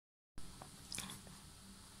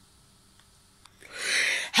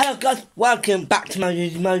Hello guys, welcome back to my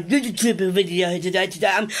YouTube video today.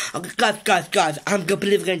 Guys, I'm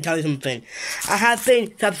completely going to tell you something. I have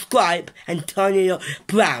seen subscribe Antonio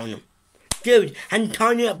Brown. Dude,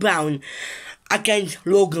 Antonio Brown against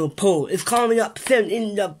Logan Paul is coming up soon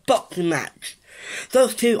in the boxing match.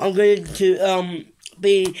 Those two I'm going to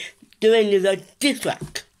be doing the diss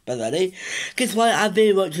track, buddy. Guess what I've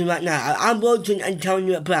been watching right now? I'm watching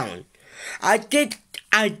Antonio Brown. I did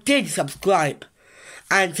subscribe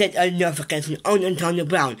and set a notification on Antonio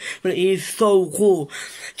Brown, but he's so cool.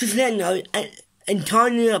 Just let you know,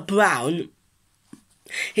 Antonio Brown,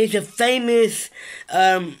 he's a famous,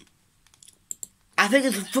 I think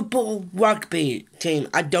it's a football rugby team,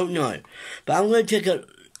 I don't know. But I'm gonna take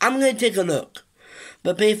a look.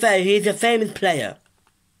 But be fair, he's a famous player.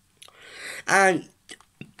 And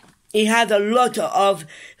he has a lot of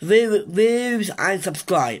views and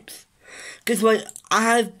subscribes. Guess what?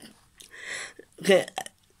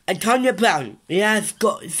 Antonio Brown, he has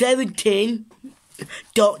got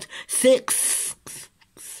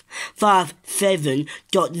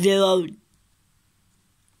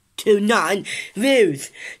 17.657.029 views.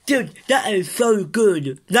 Dude, that is so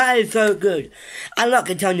good. That is so good. I like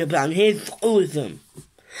Antonio Brown. He's awesome.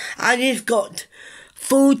 And he's got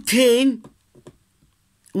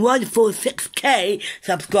 146k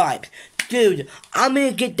subscribes. Dude, I'm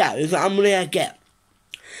gonna get that. Is what I'm gonna get.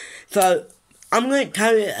 So, I'm going to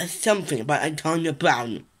tell you something about Antonio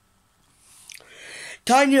Brown.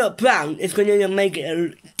 Antonio Brown is going to make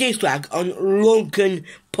a diss track on Logan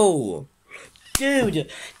Paul. Dude,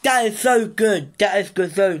 that is so good. That is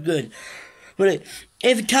good, so good. Really,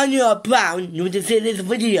 if Antonio Brown, you want to see this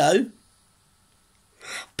video,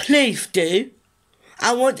 please do.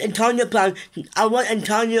 I want Antonio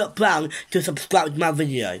Brown to subscribe to my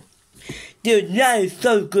video. Dude, that is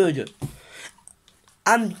so good.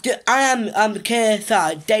 I am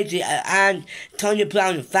KSI, Daisy, and Antonio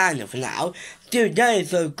Brown fan for now. Dude, that is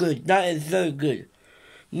so good. That is so good.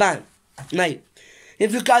 Mate,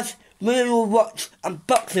 if you guys really will watch a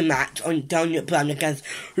boxing match on Antonio Brown against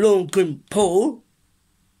Logan Paul,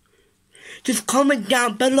 just comment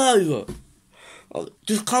down below.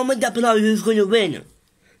 Just comment down below who's going to win.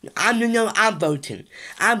 I'm voting.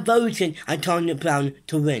 I'm voting Antonio Brown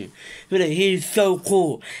to win. Really, he's so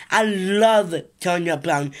cool. I love Antonio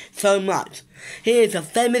Brown so much. He is a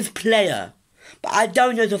famous player. But I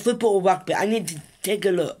don't know the football or rugby. I need to take a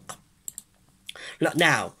look. Not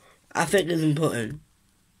now. I think it's important.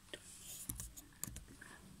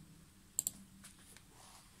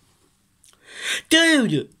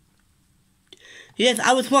 Dude! Yes,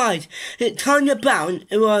 I was right. Antonio Brown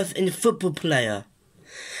was a football player.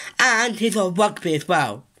 And he's a rugby as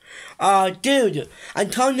well. Dude,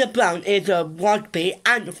 Antonio Brown is a rugby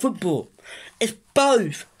and football. It's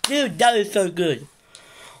both. Dude, that is so good.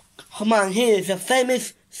 Come on, he is a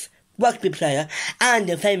famous rugby player and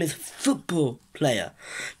a famous football player.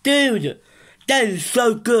 Dude, that is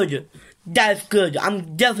so good. That's good.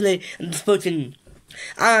 I'm definitely supporting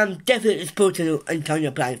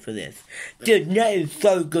Antonio Brown for this. Dude, that is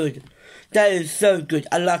so good. That is so good.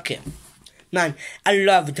 I like it. Man, I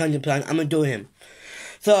love Antonio Brown. I'm adore him.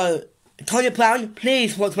 So, Antonio Brown,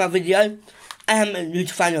 please watch my video. I am a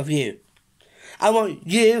huge fan of you. I want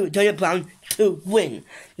you, Antonio Brown, to win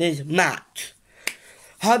this match.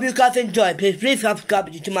 Hope you guys enjoy. Please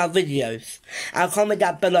subscribe to my videos. I'll comment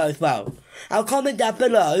down below as well. I'll comment down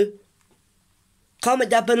below. Comment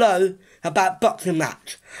down below about boxing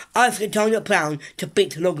match. Ask Antonio Brown to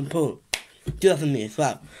beat Logan Paul. Do that for me as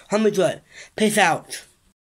well. Hope you enjoy. Peace out.